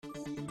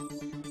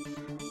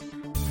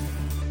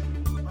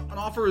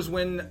offer is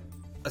when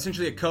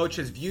essentially a coach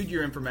has viewed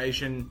your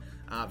information,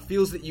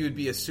 feels that you would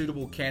be a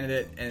suitable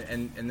candidate,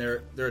 and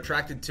they're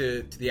attracted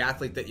to the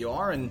athlete that you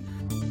are. And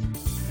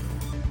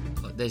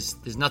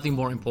there's nothing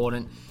more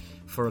important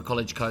for a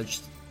college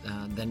coach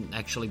than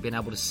actually being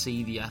able to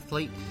see the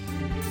athlete.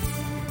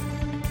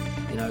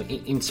 You know,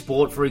 in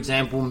sport, for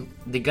example,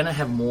 they're going to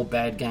have more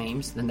bad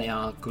games than they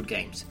are good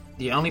games.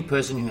 The only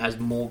person who has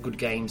more good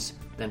games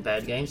than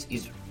bad games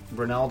is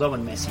Ronaldo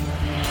and Messi.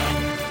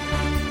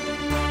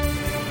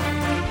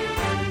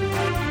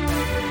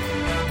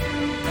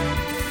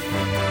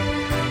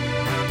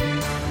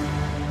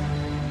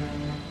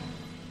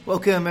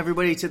 Welcome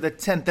everybody to the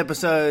 10th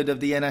episode of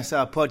the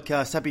NSR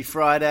podcast. Happy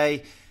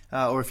Friday,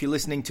 or if you're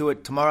listening to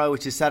it tomorrow,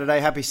 which is Saturday,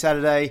 happy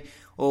Saturday,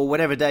 or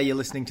whatever day you're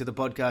listening to the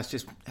podcast,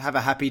 just have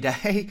a happy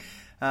day.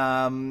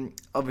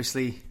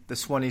 Obviously, the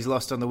Swannies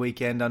lost on the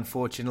weekend,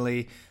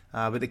 unfortunately,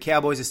 but the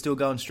Cowboys are still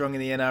going strong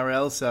in the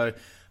NRL, so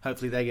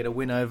hopefully they get a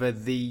win over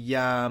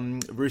the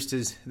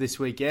Roosters this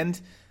weekend.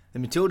 The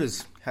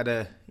Matildas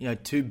had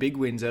two big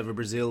wins over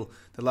Brazil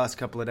the last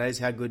couple of days.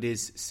 How good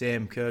is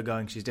Sam Kerr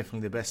going? She's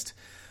definitely the best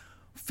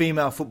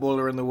female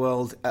footballer in the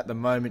world at the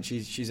moment.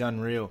 She's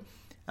unreal.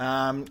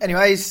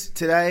 Anyways,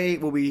 today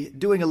we'll be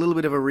doing a little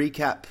bit of a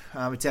recap.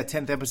 It's our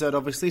 10th episode,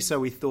 obviously, so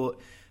we thought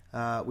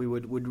we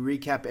would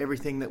recap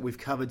everything that we've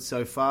covered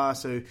so far.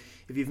 So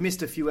if you've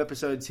missed a few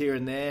episodes here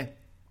and there,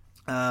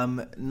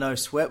 no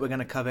sweat. We're going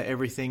to cover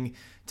everything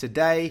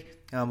today.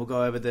 We'll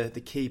go over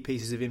the key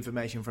pieces of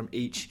information from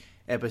each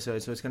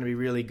episode, so it's going to be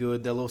really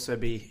good. There'll also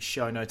be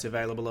show notes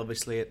available,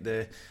 obviously, at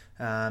the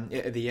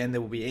end.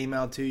 There will be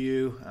emailed to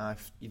you.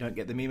 If you don't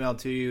get them emailed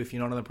to you, if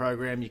you're not on the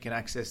program, you can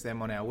access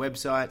them on our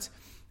website.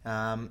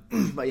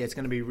 But yeah, it's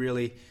going to be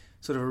really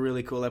sort of a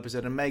really cool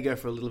episode, and may go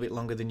for a little bit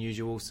longer than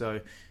usual. So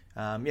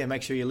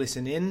make sure you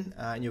listen in,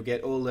 and you'll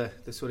get all the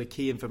sort of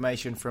key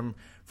information from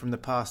the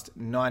past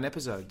 9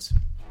 episodes.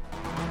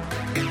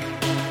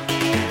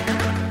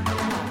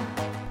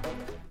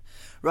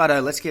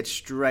 Righto, let's get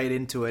straight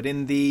into it.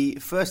 In the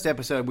first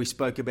episode, we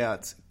spoke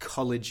about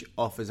college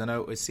offers. I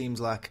know it seems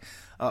like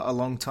a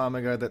long time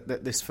ago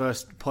that this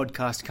first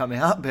podcast came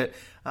out, but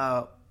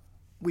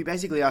we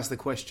basically asked the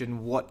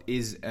question, what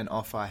is an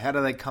offer? How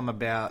do they come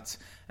about,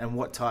 and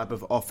what type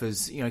of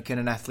offers can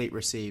an athlete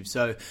receive?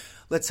 So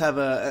let's have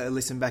a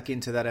listen back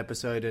into that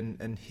episode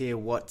and hear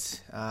what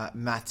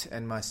Matt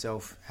and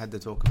myself had to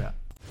talk about.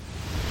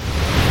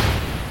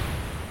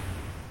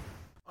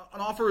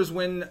 An offer is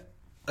when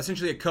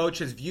essentially a coach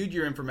has viewed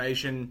your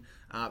information,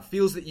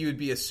 feels that you would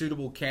be a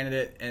suitable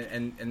candidate,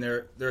 and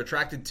they're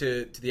attracted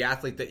to the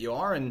athlete that you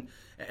are, and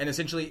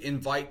essentially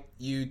invite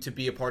you to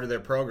be a part of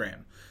their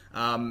program.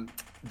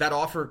 That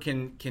offer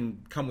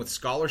can come with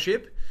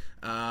scholarship.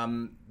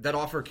 That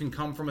offer can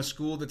come from a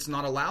school that's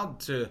not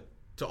allowed to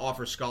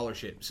offer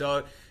scholarship.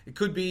 So it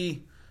could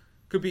be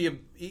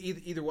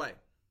either way.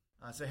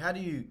 So how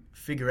do you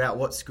figure out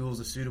what schools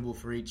are suitable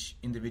for each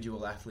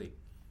individual athlete?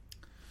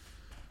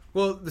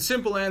 Well, the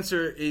simple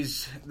answer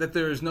is that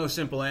there is no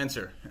simple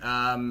answer.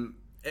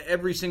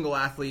 Every single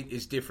athlete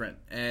is different,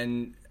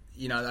 and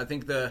I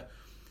think the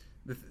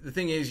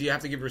thing is you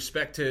have to give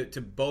respect to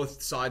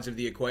both sides of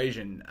the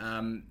equation.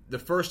 The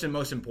first and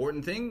most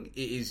important thing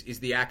is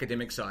the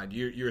academic side.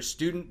 You're a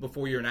student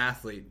before you're an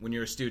athlete when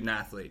you're a student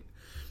athlete.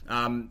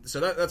 So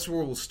that's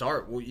where we'll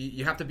start.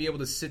 You have to be able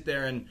to sit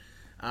there and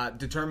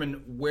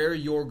determine where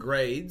your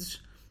grades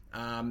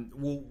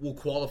will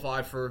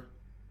qualify for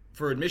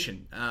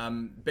admission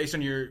based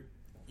on your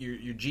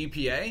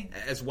GPA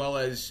as well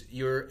as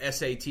your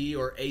SAT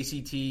or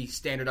ACT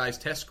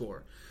standardized test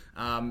score.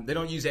 They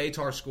don't use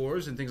ATAR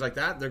scores and things like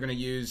that. They're going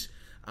to use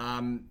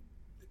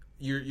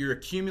your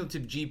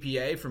cumulative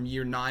GPA from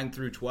year 9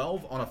 through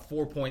 12 on a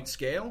 4-point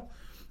scale,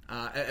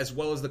 as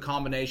well as the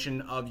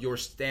combination of your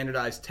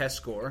standardized test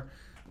score,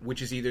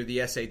 which is either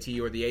the SAT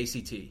or the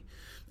ACT.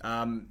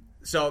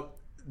 So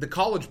the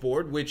College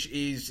Board, which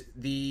is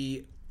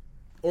the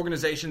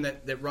organization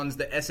that runs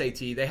the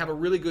SAT, they have a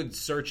really good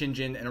search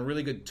engine and a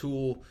really good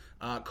tool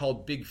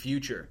called Big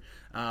Future.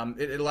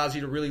 It allows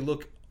you to really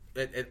look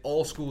at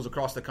all schools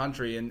across the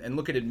country and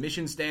look at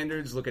admission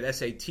standards, look at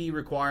SAT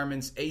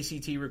requirements,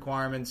 ACT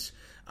requirements,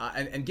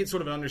 and get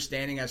sort of an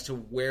understanding as to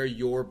where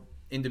your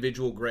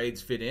individual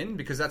grades fit in,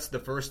 because that's the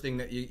first thing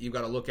that you've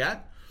got to look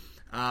at.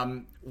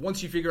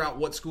 Once you figure out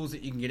what schools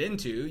that you can get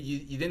into,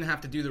 you then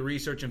have to do the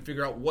research and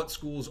figure out what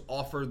schools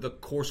offer the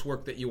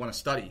coursework that you want to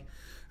study.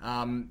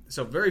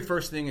 So very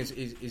first thing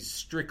is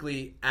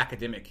strictly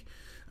academic.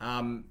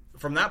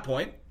 From that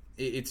point,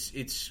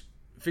 it's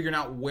figuring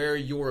out where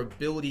your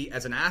ability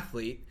as an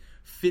athlete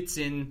fits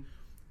in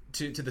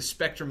to the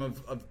spectrum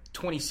of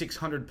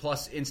 2,600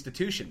 plus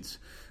institutions.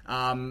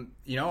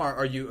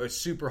 Are you a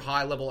super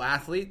high level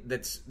athlete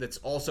that's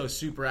also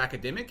super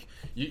academic?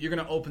 You're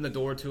going to open the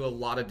door to a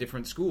lot of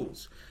different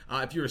schools.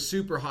 If you're a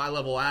super high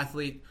level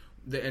athlete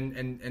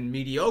and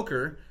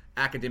mediocre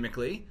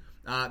academically,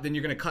 then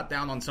you're going to cut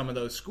down on some of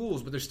those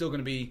schools, but there's still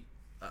going to be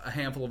a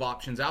handful of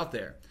options out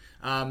there.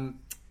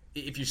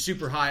 If you're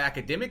super high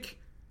academic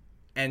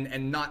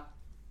and not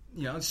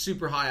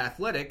super high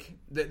athletic,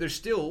 there's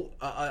still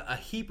a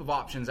heap of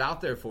options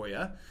out there for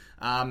you.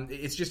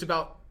 It's just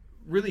about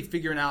really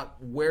figuring out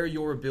where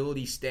your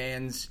ability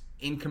stands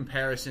in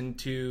comparison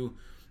to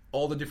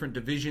all the different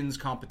divisions,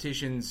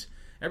 competitions,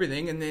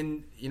 everything, and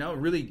then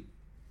really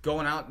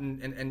going out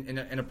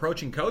and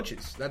approaching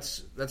coaches.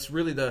 That's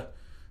really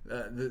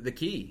the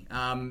key.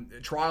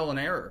 Trial and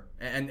error,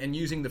 and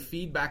using the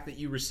feedback that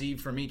you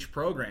receive from each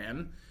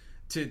program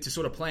to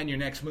sort of plan your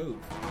next move.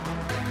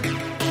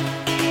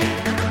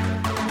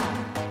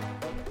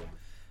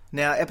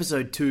 Now,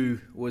 episode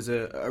 2 was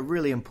a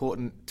really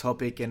important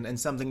topic and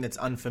something that's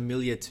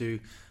unfamiliar to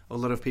a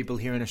lot of people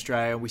here in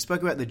Australia. We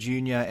spoke about the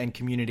junior and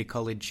community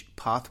college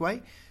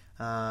pathway.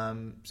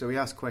 So we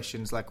asked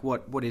questions like,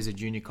 what is a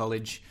junior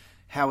college?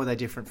 How are they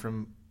different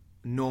from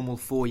normal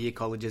 4-year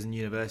colleges and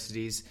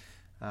universities?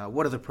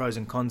 What are the pros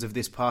and cons of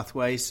this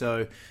pathway?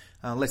 So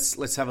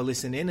let's have a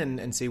listen in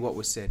and see what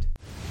was said.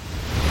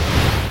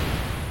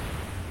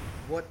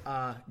 What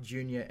are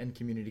junior and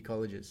community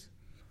colleges?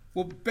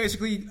 Well,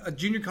 basically, a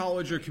junior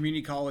college or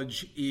community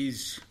college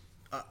is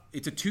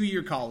it's a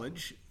 2-year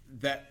college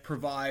that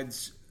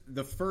provides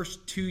the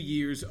first 2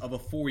 years of a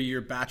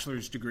 4-year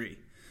bachelor's degree.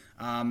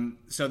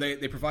 So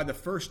they provide the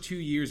first 2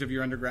 years of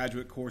your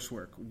undergraduate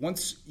coursework.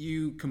 Once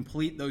you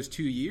complete those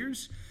 2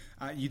 years,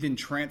 you then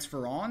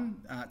transfer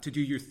on to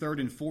do your 3rd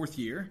and 4th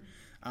year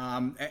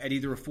at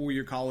either a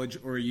 4-year college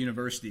or a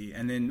university.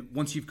 And then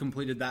once you've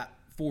completed that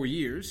 4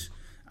 years,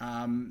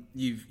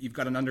 you've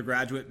got an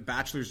undergraduate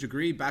bachelor's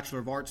degree, Bachelor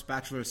of Arts,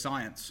 Bachelor of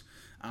Science.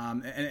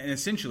 And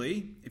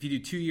essentially, if you do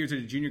 2 years at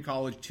a junior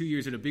college, 2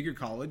 years at a bigger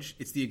college,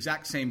 it's the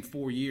exact same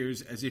 4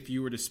 years as if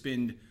you were to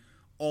spend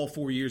all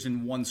 4 years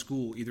in one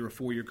school, either a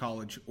 4-year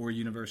college or a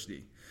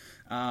university.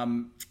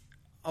 A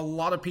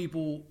lot of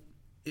people,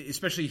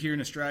 especially here in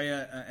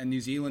Australia and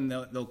New Zealand,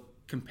 they'll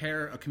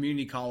compare a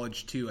community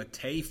college to a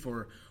TAFE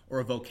or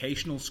a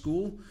vocational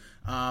school.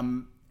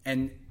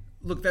 And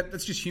look,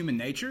 that's just human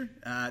nature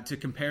to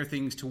compare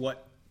things to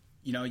what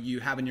you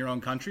have in your own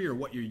country or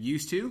what you're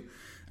used to.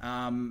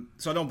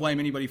 So I don't blame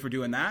anybody for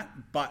doing that.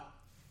 But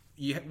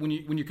when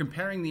you're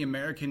comparing the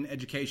American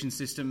education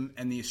system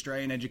and the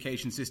Australian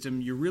education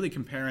system, you're really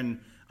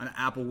comparing an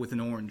apple with an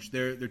orange.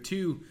 They're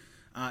two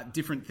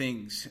different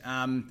things.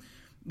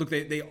 Look,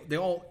 they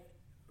all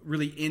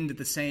really end at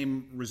the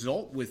same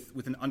result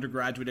with an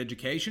undergraduate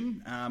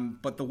education,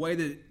 but the way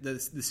that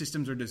the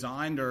systems are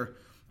designed are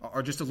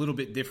just a little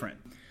bit different.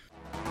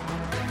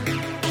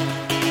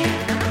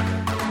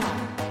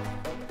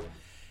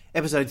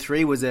 Episode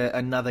 3 was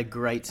another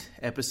great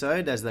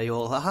episode, as they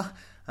all are.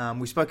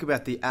 We spoke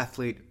about the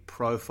athlete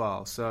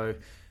profile. So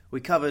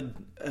we covered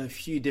a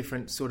few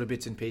different sort of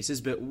bits and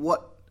pieces, but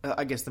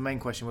I guess the main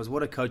question was,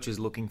 what are coaches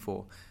looking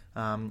for?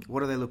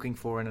 What are they looking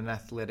for in an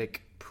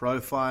athletic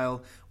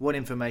profile? What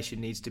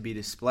information needs to be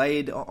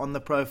displayed on the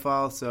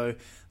profile? So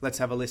let's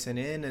have a listen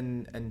in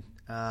and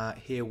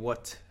hear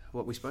what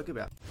we spoke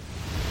about.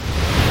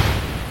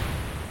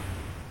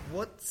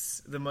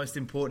 What's the most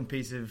important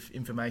piece of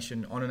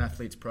information on an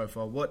athlete's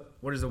profile?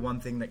 What is the one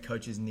thing that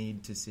coaches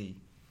need to see?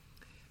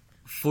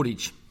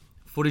 Footage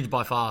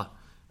by far,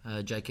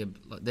 Jacob.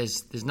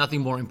 There's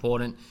nothing more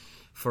important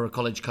for a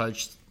college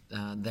coach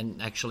than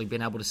actually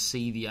being able to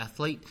see the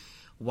athlete.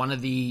 One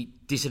of the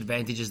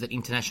disadvantages that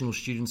international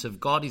students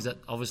have got is that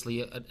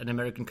obviously an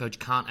American coach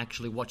can't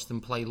actually watch them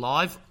play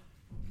live,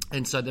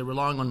 and so they're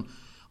relying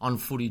on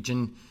footage.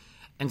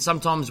 And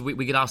sometimes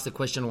we get asked the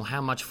question, well, how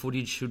much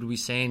footage should we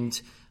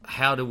send?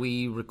 How do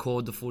we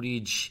record the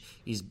footage?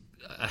 Is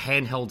a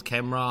handheld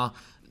camera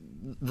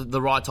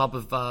the right type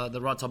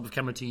of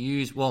camera to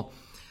use? Well,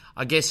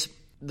 I guess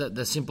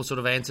the simple sort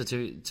of answer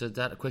to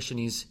that question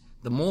is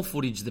the more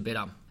footage, the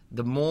better.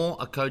 The more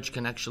a coach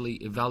can actually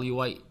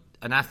evaluate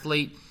an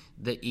athlete,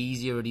 the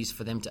easier it is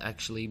for them to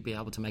actually be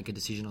able to make a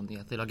decision on the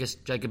athlete. I guess,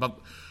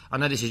 Jacob, I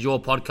know this is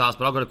your podcast,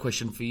 but I've got a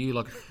question for you.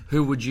 Like,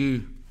 who would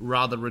you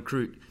rather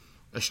recruit?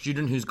 A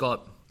student who's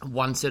got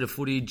one set of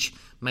footage,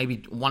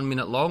 maybe 1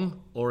 minute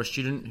long, or a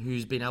student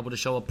who's been able to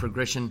show a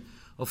progression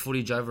of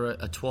footage over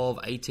a 12,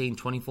 18,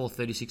 24,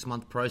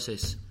 36-month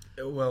process?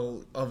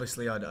 Well,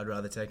 obviously, I'd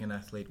rather take an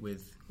athlete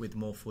with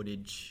more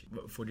footage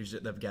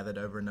that they've gathered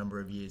over a number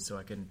of years so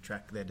I can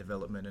track their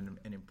development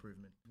and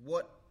improvement.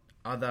 What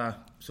other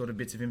sort of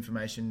bits of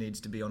information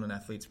needs to be on an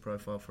athlete's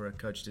profile for a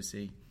coach to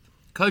see?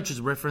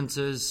 Coaches'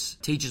 references,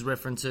 teachers'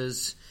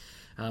 references,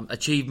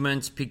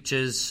 achievements,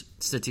 pictures,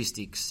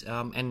 statistics,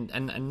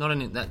 and not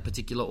in that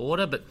particular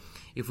order, but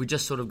if we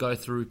just sort of go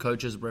through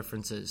coaches'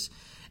 references,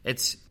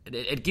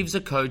 it gives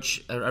a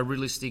coach a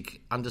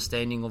realistic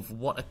understanding of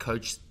what a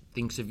coach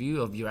thinks of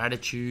you, of your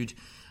attitude.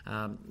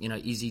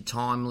 Is he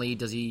timely?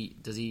 Does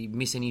he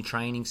miss any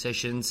training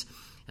sessions?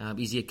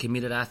 Is he a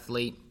committed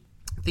athlete?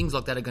 Things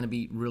like that are going to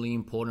be really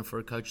important for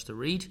a coach to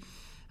read.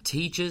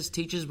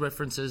 Teachers'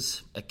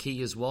 references are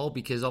key as well,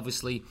 because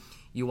obviously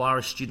you are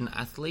a student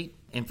athlete,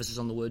 emphasis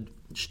on the word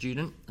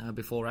student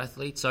before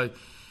athlete. So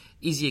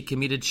is he a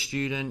committed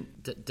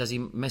student? Does he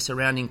mess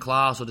around in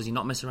class, or does he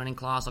not mess around in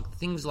class? Like,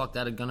 things like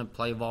that are going to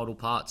play a vital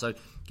part. So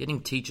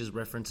getting teachers'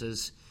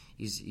 references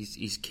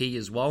is key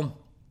as well.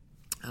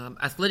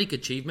 Athletic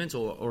achievements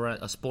or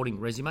a sporting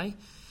resume.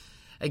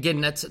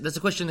 Again, that's a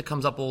question that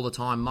comes up all the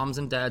time. Mums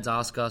and dads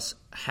ask us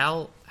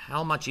how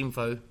much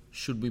info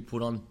should we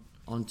put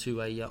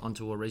onto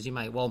a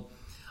resume. Well,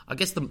 I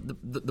guess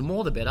the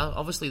more the better.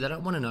 Obviously, they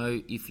don't want to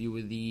know if you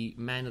were the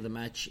man of the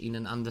match in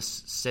an under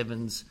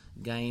sevens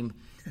game,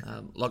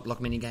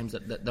 like many games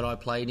that I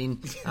played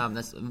in.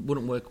 That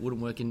wouldn't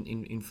work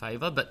in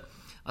favour. But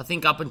I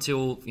think up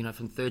until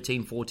from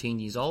 13, 14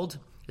 years old,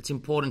 it's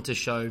important to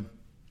show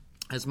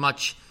as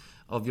much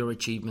of your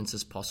achievements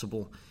as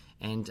possible.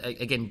 And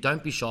again,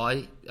 don't be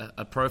shy.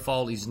 A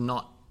profile is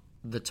not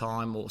the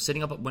time, or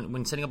setting up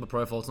when setting up a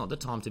profile, it's not the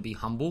time to be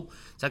humble.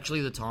 It's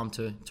actually the time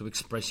to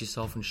express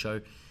yourself and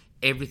show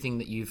everything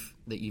that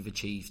you've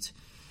achieved.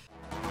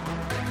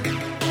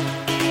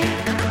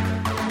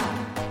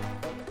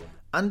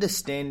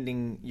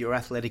 Understanding your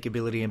athletic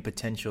ability and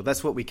potential.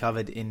 That's what we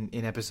covered in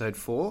episode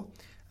 4.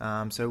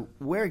 So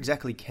where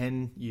exactly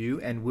can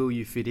you and will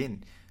you fit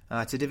in?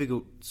 It's a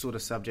difficult sort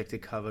of subject to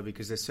cover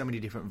because there's so many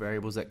different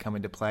variables that come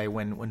into play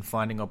when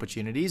finding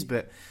opportunities.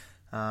 But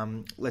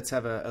let's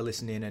have a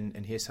listen in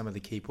and hear some of the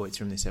key points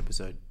from this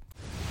episode.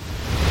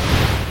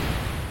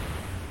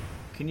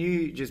 Can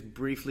you just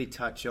briefly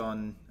touch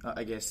on,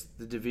 I guess,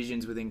 the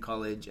divisions within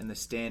college and the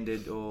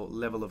standard or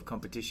level of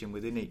competition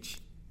within each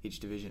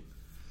division?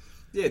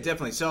 Yeah,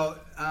 definitely. So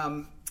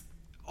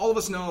all of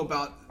us know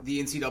about the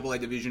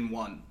NCAA Division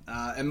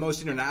I, and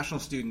most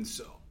international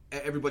students,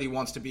 everybody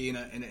wants to be in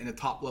a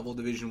top-level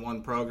Division I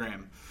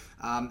program.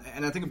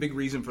 And I think a big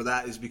reason for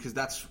that is because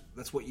that's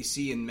what you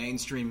see in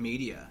mainstream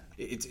media.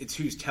 It's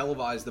who's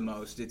televised the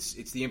most.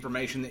 It's the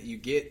information that you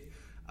get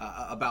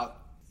about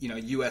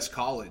U.S.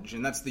 college,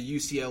 and that's the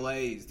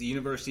UCLAs, the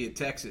University of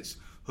Texas,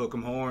 Hook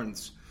 'em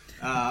Horns,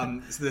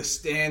 the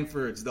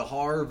Stanfords, the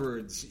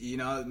Harvards,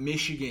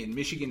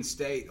 Michigan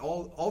State,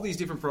 all these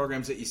different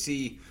programs that you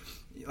see,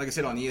 like I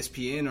said, on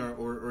ESPN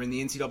or in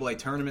the NCAA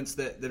tournaments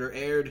that are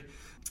aired.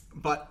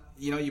 But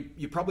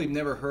you probably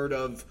never heard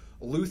of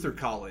Luther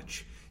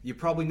College. You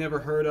probably never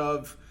heard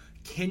of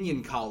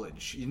Kenyon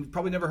College. You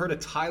probably never heard of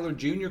Tyler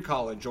Junior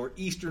College or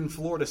Eastern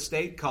Florida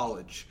State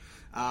College.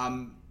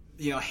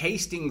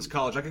 Hastings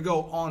College. I could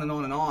go on and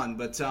on and on,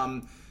 but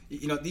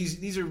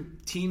these are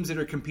teams that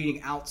are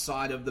competing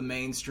outside of the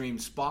mainstream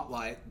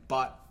spotlight,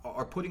 but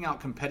are putting out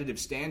competitive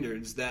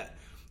standards that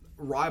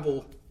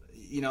rival,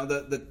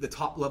 the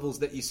top levels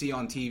that you see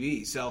on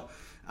TV. So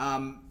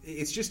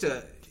it's just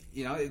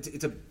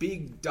it's a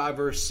big,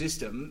 diverse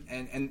system,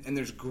 and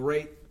there's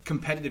great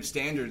competitive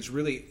standards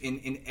really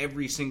in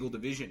every single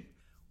division.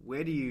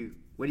 Where do you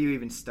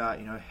even start?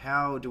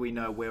 How do we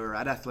know where we're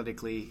at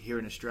athletically here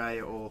in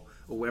Australia or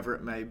wherever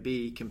it may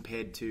be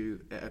compared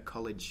to a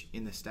college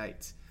in the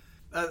States?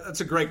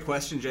 That's a great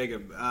question,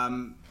 Jacob.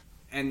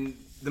 And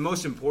the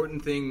most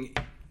important thing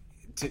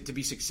to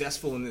be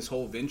successful in this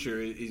whole venture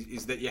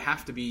is that you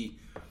have to be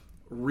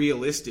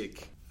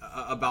realistic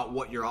about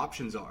what your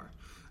options are.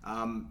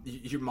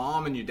 Your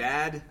mom and your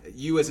dad,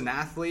 you as an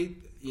athlete,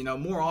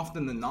 more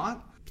often than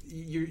not,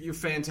 you're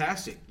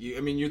fantastic.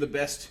 You're the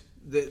best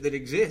that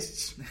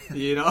exists,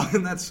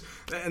 and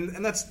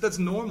that's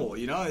normal.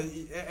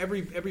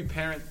 Every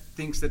parent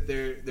thinks that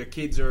their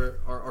kids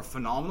are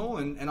phenomenal,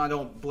 and I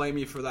don't blame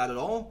you for that at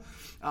all.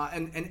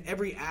 And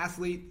every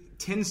athlete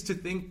tends to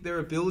think their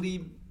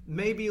ability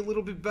may be a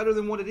little bit better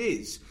than what it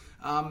is.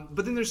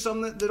 But then there's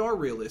some that are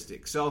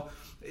realistic. So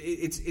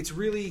it's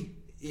really,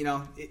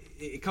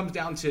 it comes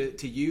down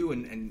to you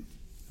and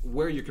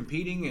where you're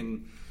competing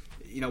and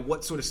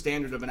what sort of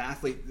standard of an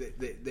athlete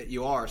that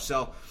you are.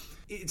 So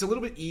it's a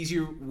little bit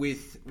easier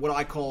with what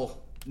I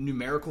call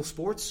numerical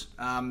sports,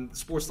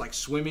 sports like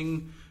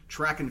swimming,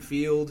 track and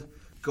field,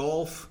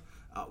 golf,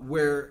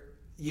 where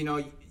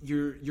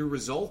your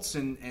results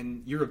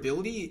and your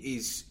ability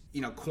is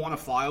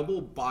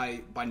quantifiable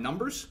by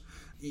numbers.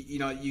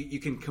 You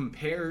can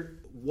compare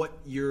what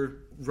you're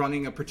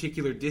running a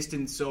particular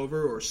distance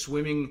over or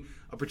swimming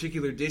a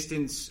particular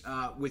distance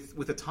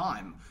with a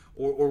time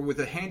or with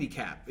a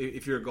handicap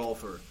if you're a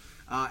golfer.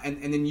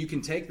 And then you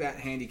can take that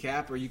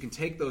handicap or you can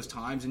take those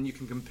times and you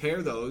can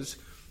compare those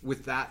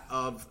with that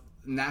of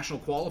national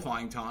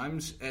qualifying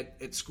times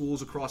at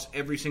schools across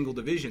every single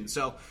division.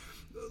 So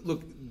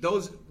look,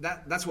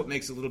 that's what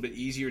makes it a little bit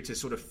easier to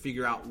sort of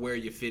figure out where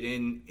you fit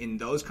in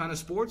those kind of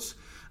sports.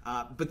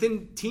 But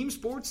then team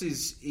sports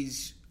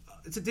is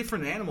it's a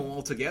different animal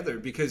altogether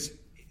because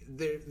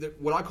they're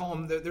what I call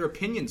them, they're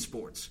opinion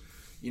sports.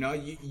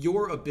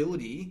 Your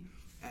ability,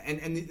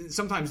 and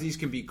sometimes these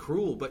can be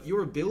cruel, but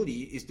your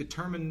ability is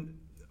determined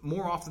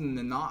more often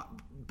than not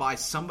by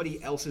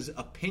somebody else's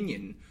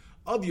opinion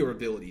of your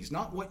abilities,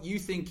 not what you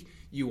think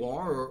you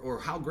are or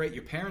how great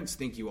your parents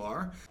think you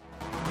are.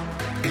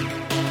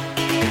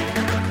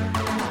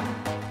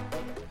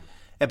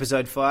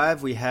 Episode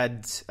 5, we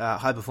had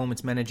high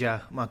performance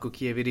manager Michael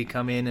Chiaviti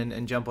come in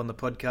and jump on the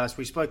podcast.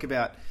 We spoke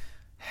about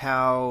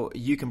how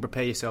you can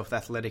prepare yourself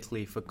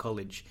athletically for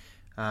college.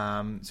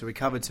 So we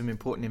covered some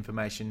important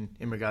information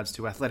in regards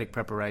to athletic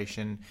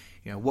preparation.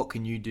 What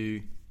can you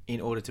do in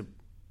order to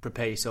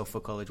prepare yourself for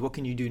college? What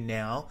can you do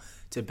now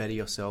to better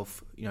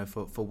yourself,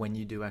 for when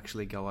you do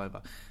actually go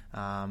over?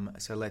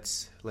 So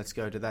let's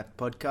go to that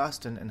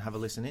podcast and have a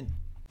listen in.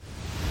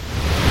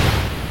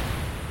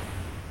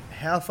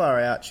 How far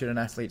out should an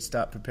athlete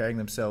start preparing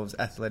themselves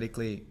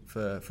athletically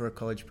for a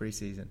college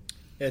preseason?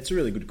 Yeah, it's a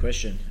really good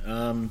question.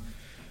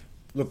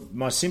 Look,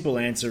 my simple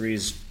answer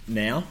is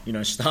now.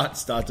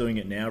 Start doing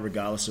it now,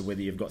 regardless of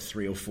whether you've got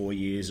 3 or 4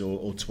 years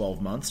or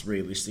 12 months.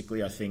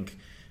 Realistically, I think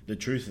the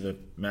truth of the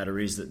matter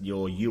is that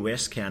your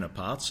US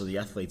counterparts, so the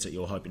athletes that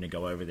you're hoping to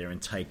go over there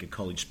and take a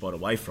college spot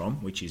away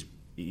from, which is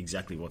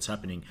exactly what's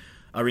happening,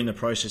 are in the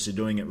process of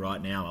doing it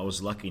right now. I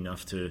was lucky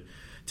enough to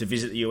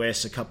visit the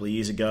US a couple of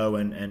years ago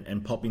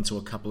and pop into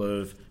a couple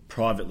of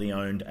privately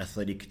owned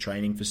athletic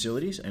training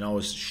facilities, and I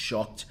was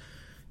shocked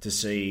to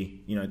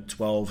see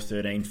 12,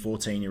 13,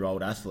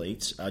 14-year-old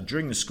athletes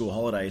during the school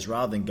holidays,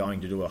 rather than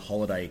going to do a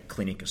holiday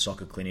clinic, a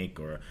soccer clinic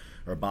or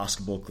a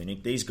basketball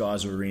clinic. These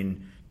guys were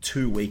in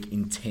 2-week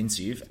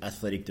intensive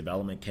athletic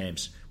development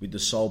camps with the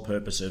sole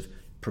purpose of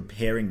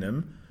preparing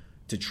them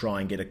to try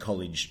and get a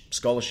college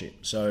scholarship.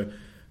 So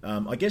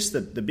I guess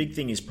the big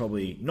thing is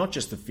probably not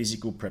just the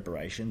physical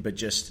preparation, but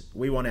just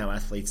we want our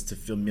athletes to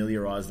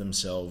familiarise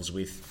themselves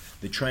with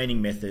the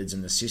training methods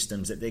and the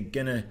systems that they're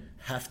going to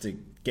have to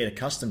get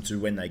accustomed to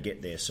when they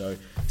get there. So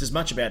it's as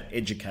much about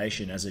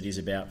education as it is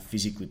about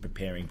physically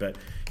preparing. But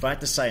if I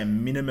had to say a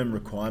minimum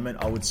requirement,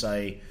 I would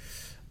say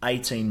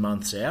 18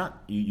 months out,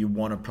 you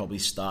want to probably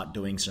start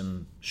doing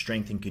some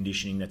strength and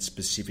conditioning that's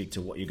specific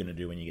to what you're going to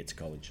do when you get to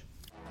college.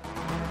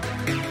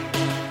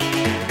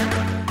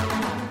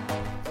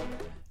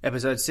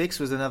 Episode 6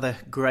 was another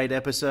great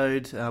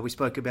episode. We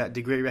spoke about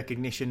degree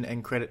recognition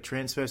and credit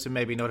transfer, so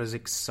maybe not as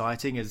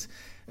exciting as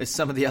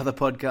some of the other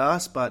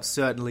podcasts, but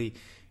certainly,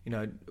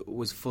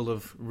 was full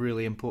of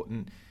really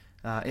important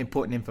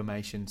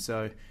information.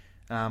 So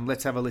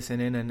let's have a listen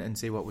in and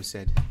see what was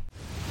said.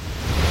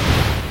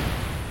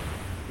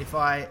 If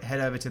I head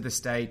over to the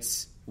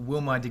States,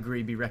 will my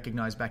degree be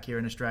recognised back here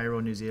in Australia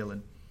or New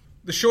Zealand?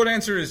 The short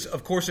answer is,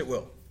 of course it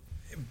will.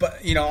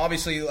 But,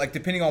 obviously, like,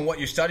 depending on what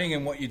you're studying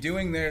and what you're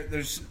doing,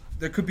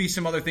 there could be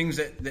some other things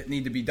that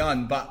need to be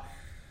done. But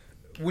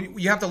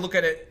you have to look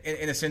at it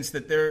in a sense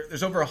that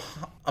there's over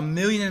 1.5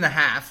 million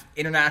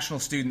international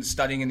students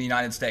studying in the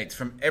United States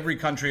from every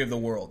country of the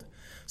world.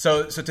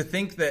 So to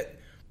think that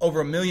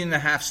over 1.5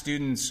 million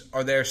students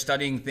are there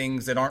studying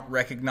things that aren't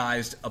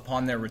recognized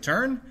upon their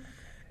return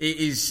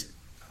is,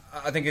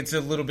 I think it's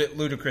a little bit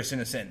ludicrous in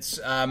a sense.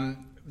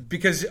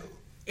 Because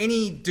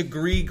any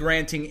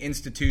degree-granting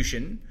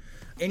institution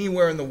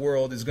anywhere in the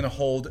world is going to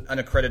hold an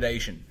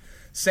accreditation.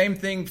 Same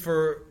thing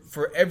for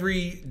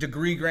every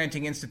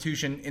degree-granting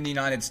institution in the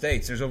United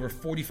States. There's over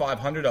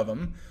 4,500 of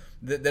them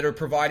that are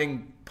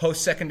providing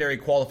post-secondary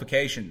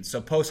qualifications, so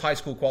post-high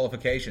school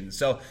qualifications.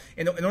 So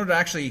in order to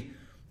actually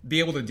be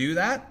able to do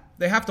that,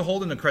 they have to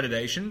hold an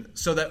accreditation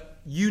so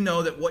that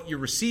that what you're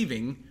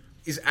receiving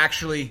is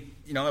actually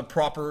a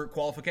proper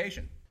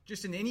qualification.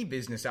 Just in any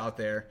business out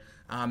there,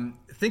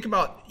 think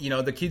about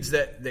the kids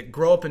that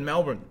grow up in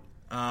Melbourne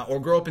or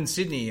grow up in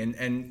Sydney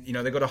and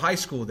they go to high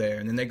school there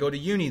and then they go to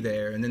uni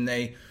there and then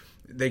they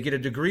get a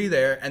degree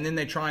there and then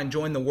they try and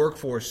join the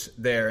workforce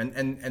there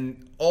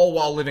and all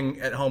while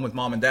living at home with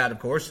mom and dad, of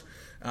course.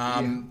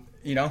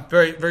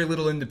 Very, very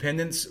little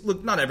independence.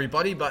 Look, not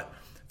everybody, but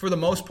for the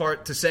most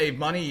part, to save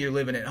money, you're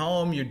living at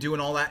home, you're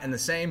doing all that in the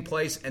same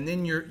place, and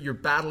then you're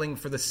battling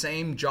for the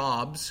same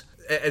jobs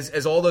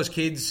as all those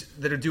kids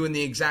that are doing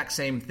the exact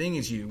same thing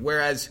as you.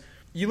 Whereas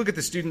you look at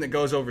the student that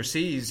goes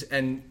overseas,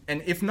 and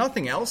if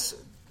nothing else,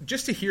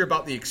 just to hear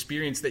about the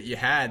experience that you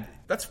had,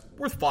 that's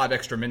worth 5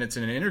 extra minutes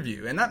in an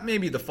interview. And that may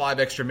be the 5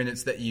 extra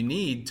minutes that you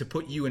need to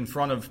put you in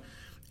front of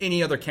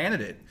any other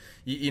candidate.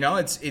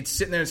 It's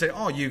sitting there and saying,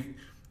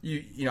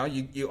 you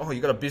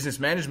got a business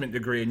management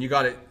degree, and you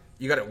got it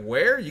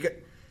where? You got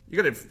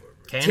it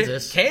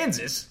Kansas.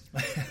 Kansas.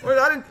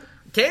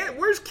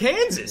 Where's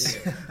Kansas?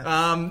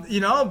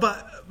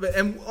 But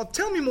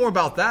tell me more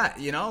about that.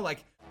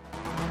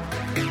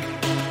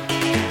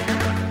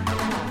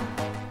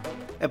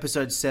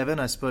 Episode 7,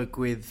 I spoke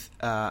with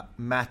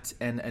Matt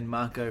and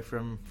Marco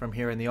from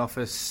here in the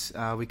office.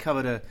 We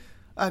covered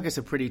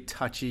a pretty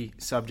touchy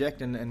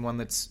subject and one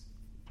that's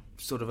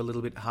sort of a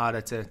little bit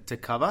harder to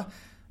cover.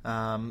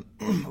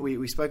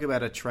 We spoke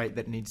about a trait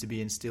that needs to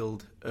be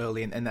instilled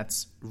early, and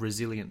that's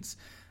resilience.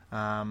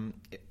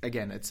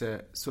 Again, it's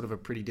a sort of a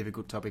pretty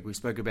difficult topic. We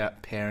spoke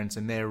about parents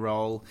and their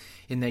role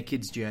in their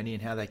kids' journey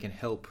and how they can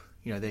help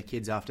their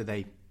kids after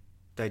they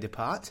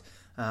depart.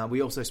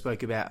 We also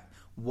spoke about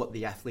what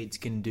the athletes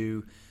can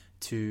do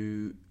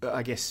to,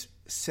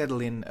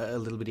 settle in a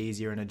little bit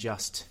easier and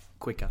adjust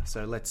quicker.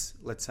 So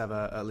let's have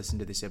a listen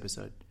to this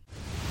episode.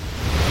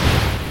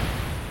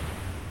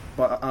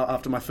 But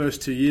after my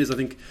first 2 years, I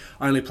think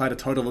I only played a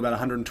total of about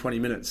 120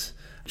 minutes,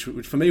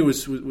 which for me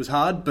was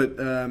hard, but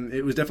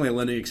it was definitely a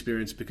learning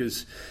experience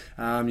because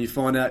you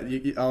find out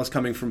I was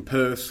coming from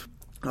Perth,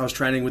 I was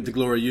training with the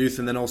Glory Youth,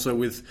 and then also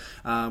with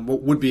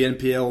what would be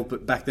NPL,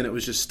 but back then it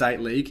was just state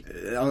league.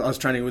 I was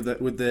training with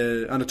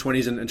the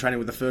under-20s and training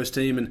with the first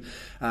team,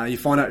 and you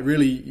find out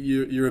really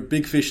you're a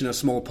big fish in a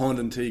small pond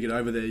until you get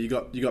over there. You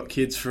got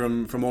kids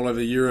from all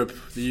over Europe,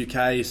 the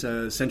UK,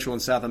 so Central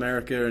and South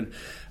America, and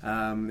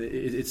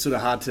it's sort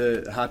of hard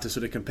to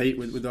sort of compete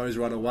with those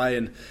right away.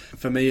 And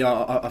for me,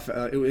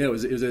 it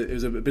was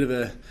a bit of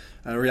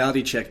a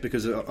reality check,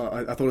 because I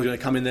thought I was going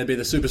to come in there, be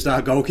the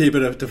superstar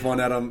goalkeeper, to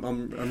find out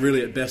I'm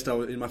really at best.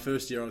 In my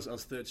first year, I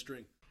was third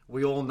string.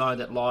 We all know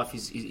that life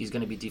is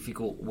going to be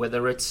difficult,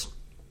 whether it's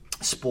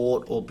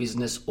sport or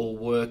business or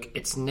work.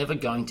 It's never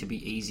going to be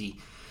easy.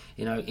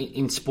 You know,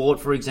 in sport,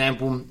 for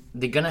example,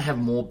 they're going to have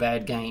more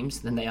bad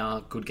games than they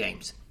are good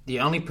games. The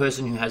only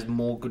person who has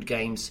more good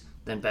games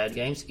than bad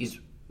games is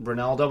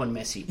Ronaldo and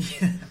Messi.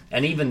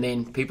 And even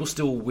then, people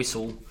still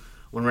whistle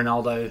when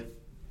Ronaldo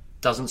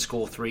doesn't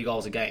score 3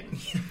 goals a game.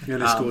 He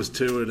only scores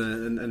 2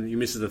 and he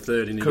misses the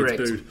third and he correct.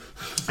 gets booed.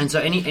 And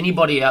so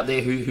anybody out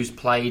there who's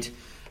played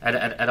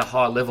at a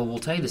high level will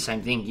tell you the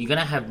same thing. You're going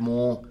to have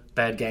more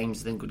bad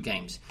games than good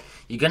games.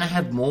 You're going to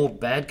have more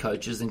bad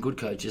coaches than good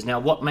coaches. Now,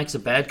 what makes a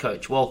bad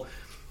coach? Well,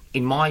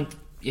 in my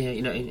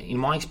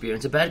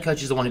experience, a bad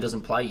coach is the one who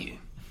doesn't play you.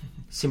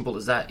 Simple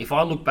as that. If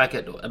I look back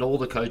at all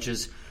the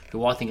coaches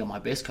who I think are my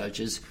best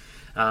coaches,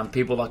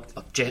 people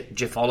like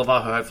Jeff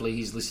Oliver, who hopefully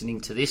he's listening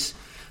to this,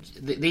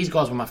 these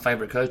guys were my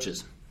favourite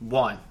coaches.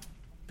 Why?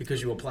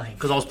 Because you were playing.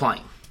 Because I was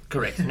playing.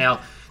 Correct.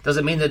 Now, does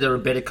it mean that they're a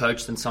better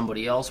coach than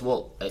somebody else?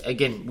 Well,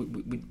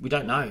 again, we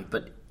don't know.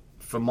 But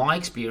from my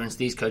experience,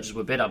 these coaches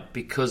were better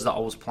because I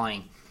was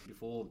playing.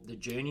 Before, the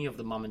journey of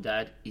the mum and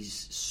dad is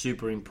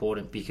super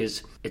important,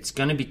 because it's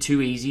going to be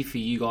too easy for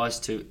you guys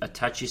to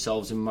attach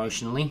yourselves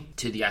emotionally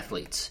to the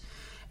athletes.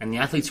 And the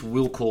athletes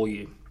will call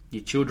you.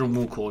 Your children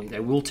will call you. They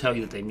will tell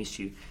you that they miss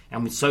you.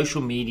 And with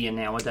social media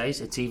nowadays,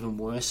 it's even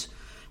worse,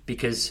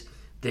 because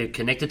they're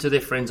connected to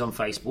their friends on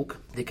Facebook.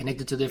 They're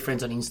connected to their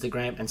friends on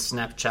Instagram and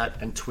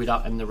Snapchat and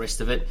Twitter and the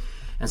rest of it.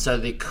 And so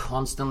they're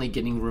constantly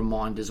getting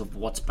reminders of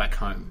what's back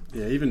home.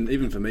 Yeah,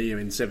 even for me, I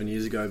mean, 7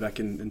 years ago, back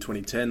in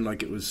 2010,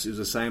 like it was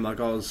the same. Like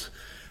I was,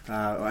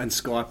 and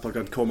Skype, like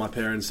I'd call my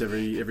parents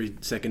every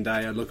second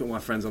day. I'd look at my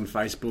friends on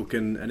Facebook,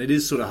 and it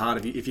is sort of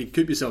hard if you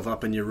coop yourself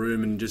up in your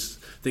room and just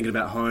thinking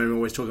about home,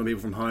 always talking to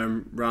people from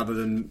home, rather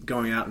than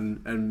going out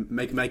and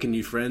making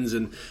new friends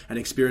and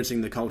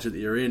experiencing the culture that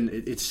you're in.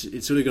 It's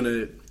sort of going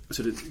to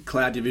sort of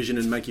cloud your vision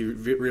and make you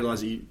realise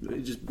that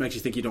it just makes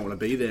you think you don't want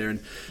to be there, and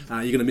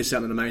you're going to miss out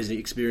on an amazing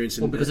experience.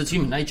 Well, because it's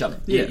human nature.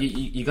 Yeah.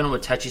 You're going to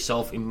attach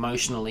yourself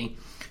emotionally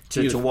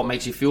to what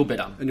makes you feel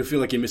better. And you'll feel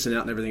like you're missing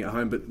out on everything at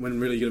home, but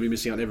when really you're going to be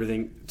missing out on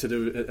everything to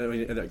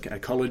do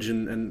at college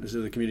and sort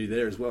of the community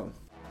there as well.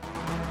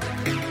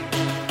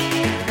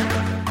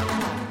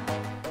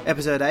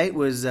 Episode 8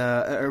 was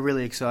a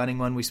really exciting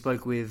one. We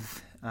spoke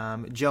with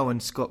Joe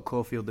and Scott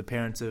Caulfield, the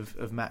parents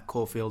of Matt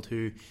Caulfield,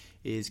 who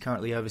is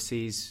currently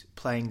overseas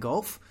playing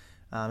golf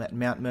at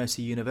Mount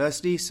Mercy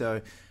University.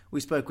 So we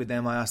spoke with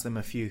them. I asked them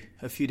a few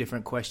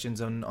different questions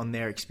on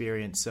their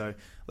experience. So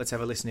let's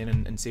have a listen in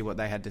and see what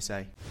they had to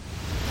say.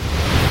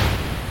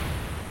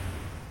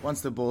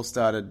 Once the ball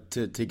started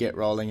to get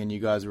rolling and you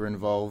guys were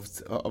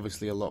involved,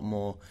 obviously a lot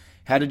more,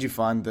 how did you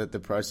find the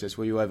process?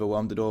 Were you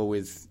overwhelmed at all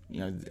with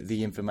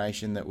the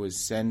information that was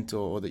sent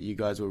or that you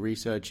guys were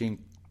researching?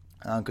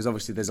 Because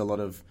obviously there's a lot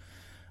of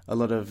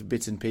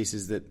bits and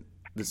pieces that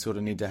sort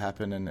of need to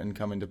happen and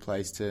come into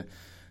place to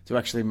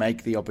actually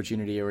make the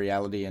opportunity a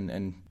reality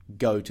and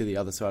go to the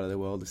other side of the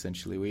world,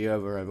 essentially. Were you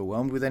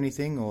overwhelmed with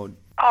anything? Or?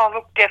 Oh,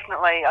 look,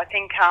 definitely. I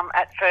think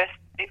at first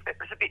it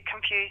was a bit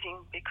confusing,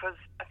 because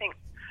I think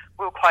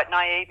we were quite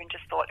naive and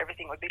just thought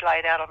everything would be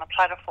laid out on a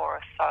platter for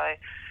us. So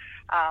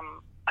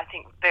I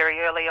think very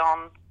early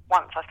on,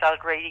 once I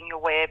started reading your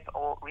web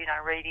or,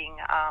 reading,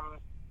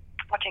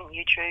 watching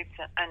YouTube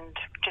and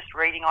just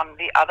reading on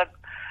the other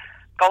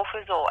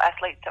golfers or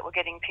athletes that were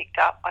getting picked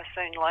up, I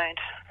soon learned,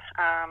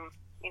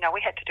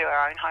 we had to do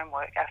our own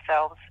homework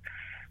ourselves,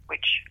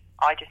 which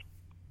I just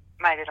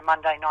made it a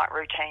Monday night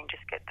routine,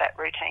 just get that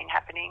routine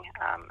happening.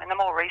 And the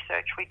more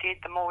research we did,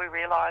 the more we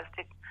realised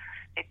it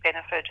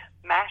benefited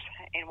Matt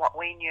in what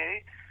we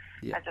knew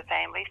as a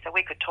family, so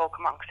we could talk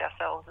amongst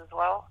ourselves as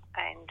well.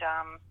 And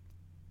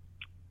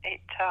it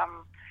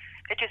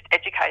just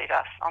educated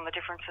us on the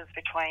differences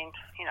between,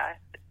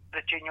 the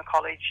junior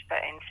college, the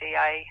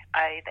NCAA,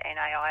 the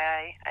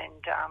NAIA,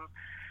 and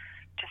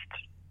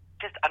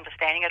just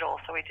understanding it all,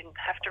 so we didn't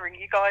have to ring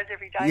you guys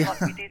every day like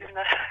we did in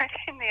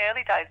the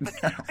early days,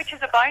 but which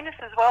is a bonus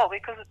as well,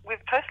 because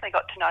we've personally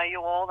got to know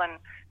you all, and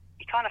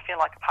you kind of feel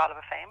like a part of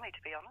a family,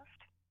 to be honest.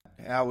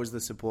 How was the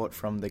support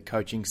from the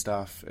coaching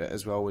staff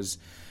as well? Was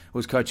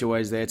Coach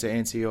always there to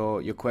answer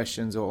your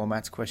questions or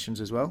Matt's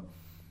questions as well?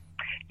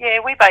 Yeah,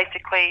 we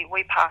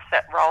passed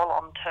that role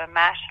on to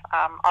Matt.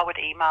 I would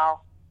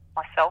email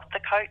myself, the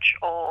coach,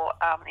 or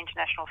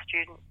international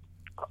student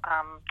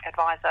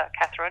advisor,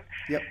 Catherine,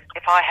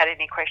 if I had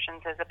any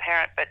questions as a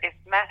parent. But if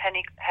Matt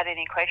had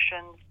any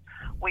questions,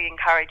 we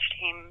encouraged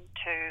him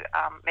to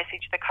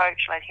message the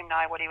coach, let him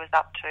know what he was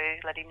up to,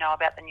 let him know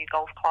about the new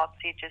golf clubs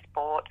he just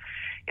bought.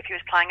 If he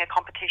was playing a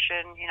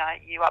competition,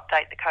 you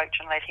update the coach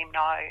and let him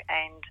know.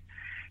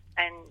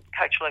 And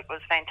Coach Luke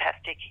was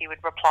fantastic. He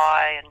would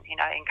reply and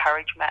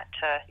encourage Matt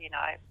to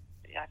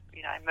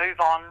move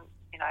on.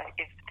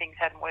 If things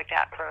hadn't worked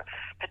out for a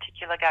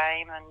particular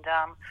game, and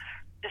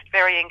just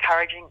very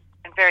encouraging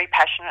and very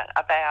passionate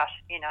about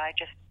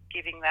just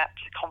giving that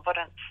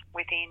confidence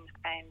within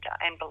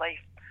and belief.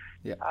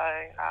 Yeah.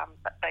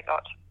 So they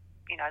got,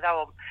 they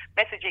were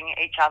messaging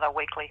each other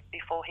weekly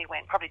before he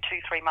went, probably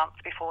 2-3 months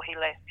before he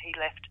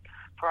left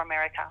for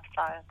America.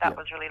 So that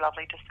was really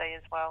lovely to see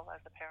as well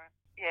as a parent.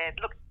 Yeah,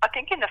 look, I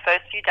think in the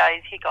first few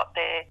days he got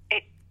there,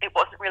 it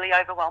wasn't really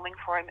overwhelming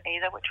for him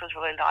either, which was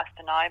really nice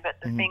to know.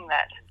 But the thing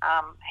that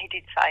he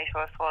did say to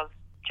us was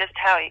just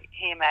how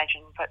he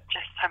imagined, but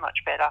just so much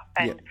better.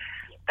 And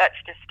that's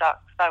just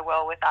stuck so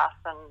well with us.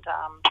 And,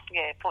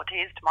 brought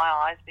tears to my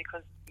eyes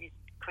because you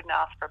couldn't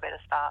ask for a better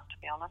start, to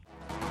be honest.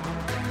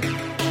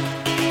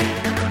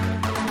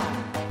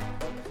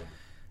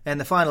 And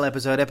the final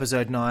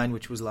episode 9,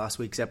 which was last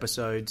week's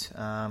episode,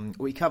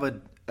 we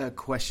covered a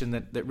question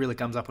that really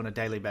comes up on a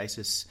daily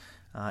basis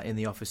in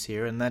the office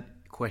here, and that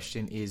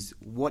question is,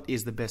 what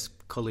is the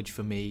best college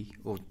for me,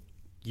 or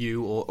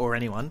you, or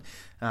anyone?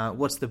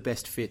 What's the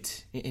best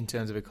fit in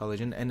terms of a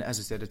college? And as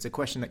I said, it's a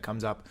question that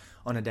comes up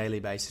on a daily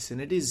basis,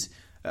 and it is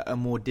a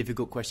more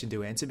difficult question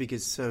to answer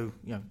because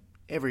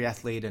every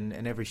athlete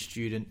and every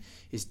student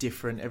is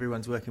different.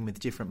 Everyone's working with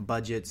different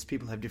budgets.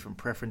 People have different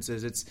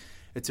preferences.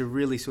 It's a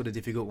really sort of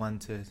difficult one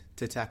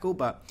to tackle,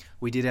 but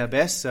we did our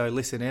best. So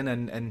listen in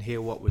and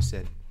hear what was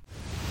said.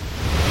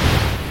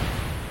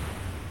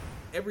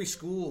 Every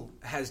school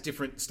has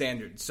different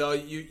standards. So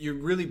you're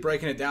really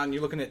breaking it down.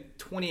 You're looking at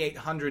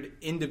 2,800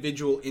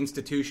 individual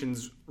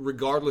institutions,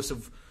 regardless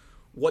of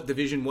what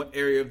division, what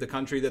area of the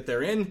country that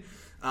they're in.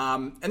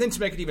 And then to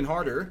make it even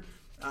harder,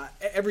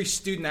 every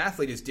student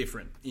athlete is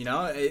different.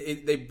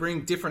 They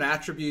bring different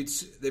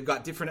attributes. They've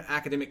got different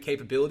academic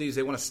capabilities.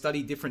 They want to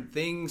study different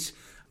things.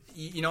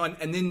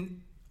 And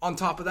then on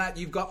top of that,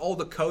 you've got all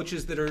the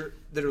coaches that are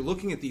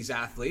looking at these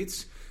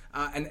athletes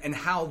and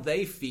how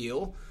they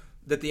feel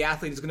that the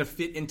athlete is going to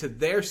fit into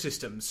their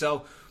system.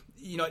 So,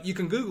 you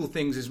can Google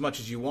things as much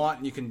as you want,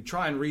 and you can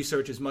try and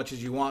research as much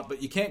as you want,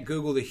 but you can't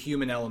Google the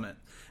human element.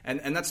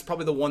 And that's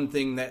probably the one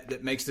thing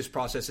that makes this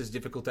process as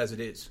difficult as it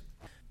is.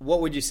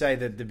 What would you say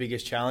that the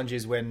biggest challenge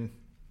is when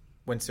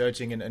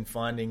searching and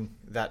finding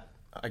that,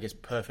 I guess,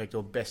 perfect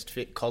or best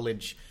fit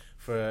college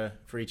for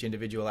each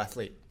individual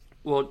athlete?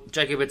 Well,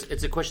 Jacob,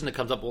 it's a question that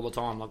comes up all the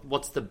time. Like,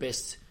 what's the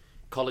best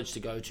college to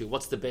go to?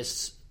 What's the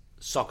best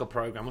soccer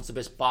program? What's the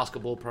best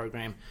basketball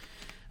program?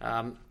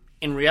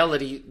 In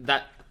reality,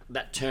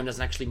 that term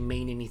doesn't actually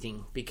mean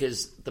anything,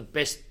 because the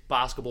best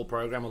basketball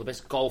program or the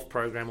best golf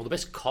program or the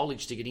best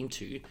college to get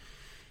into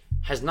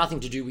has nothing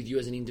to do with you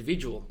as an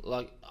individual.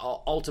 Like,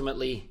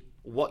 ultimately,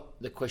 what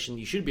the question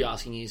you should be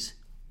asking is,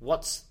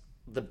 what's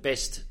the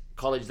best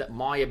college that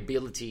my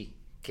ability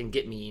can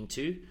get me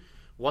into?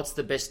 What's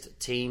the best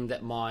team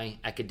that my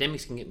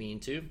academics can get me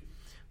into?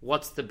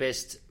 What's the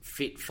best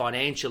fit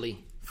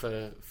financially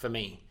for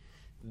me?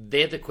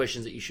 They're the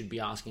questions that you should be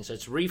asking. So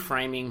it's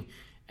reframing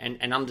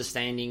and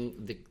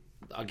understanding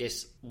I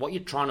guess what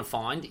you're trying to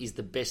find is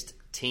the best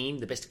team,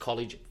 the best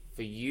college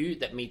for you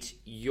that meets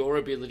your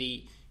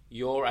ability,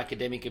 your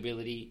academic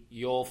ability,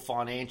 your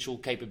financial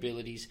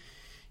capabilities,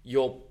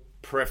 your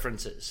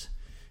preferences.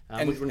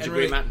 Would you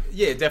agree, Matt?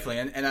 Yeah,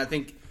 definitely. And I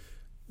think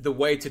the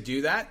way to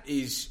do that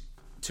is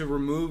to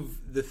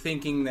remove the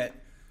thinking that,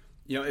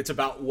 it's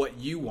about what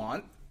you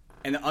want,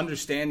 and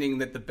understanding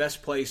that the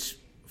best place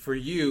for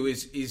you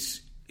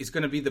is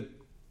going to be the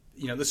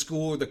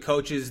school or the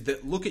coaches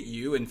that look at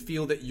you and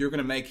feel that you're going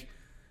to make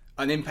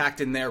an impact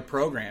in their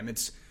program.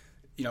 It's,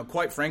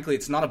 quite frankly,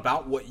 it's not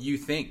about what you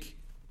think.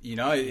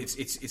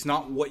 It's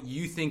not what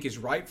you think is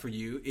right for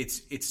you.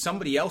 It's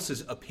somebody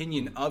else's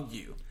opinion of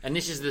you. And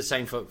this is the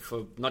same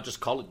for not just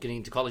college, getting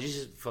into college. This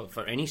is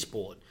for any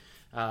sport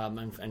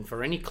and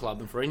for any club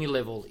and for any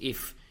level.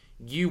 If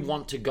you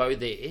want to go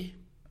there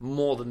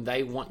more than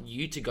they want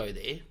you to go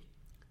there,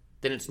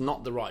 then it's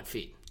not the right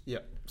fit. Yeah.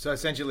 So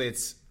essentially,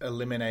 it's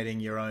eliminating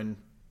your own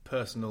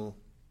personal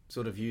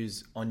sort of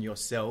views on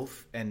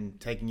yourself and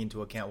taking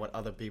into account what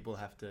other people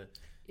have to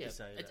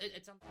say.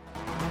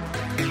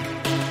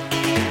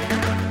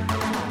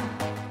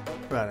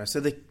 Right. So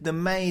the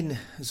main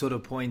sort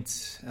of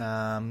point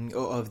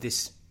of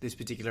this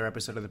particular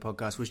episode of the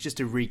podcast was just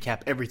to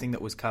recap everything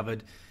that was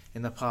covered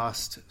in the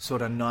past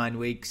sort of 9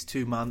 weeks,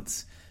 2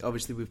 months.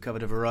 Obviously, we've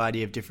covered a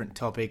variety of different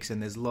topics,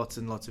 and there's lots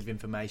and lots of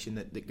information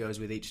that goes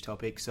with each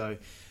topic. So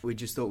we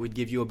just thought we'd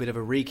give you a bit of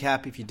a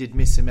recap. If you did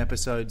miss some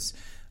episodes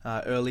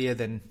earlier,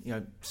 then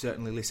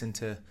certainly listen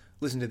to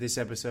this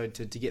episode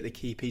to get the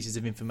key pieces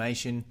of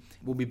information.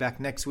 We'll be back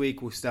next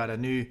week. We'll start a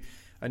new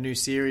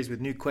series with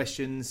new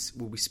questions.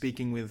 We'll be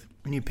speaking with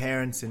new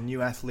parents and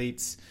new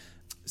athletes.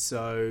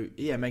 So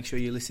yeah, make sure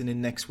you listen in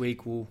next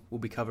week. We'll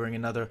be covering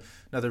another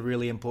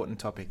really important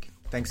topic.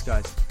 Thanks,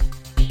 guys.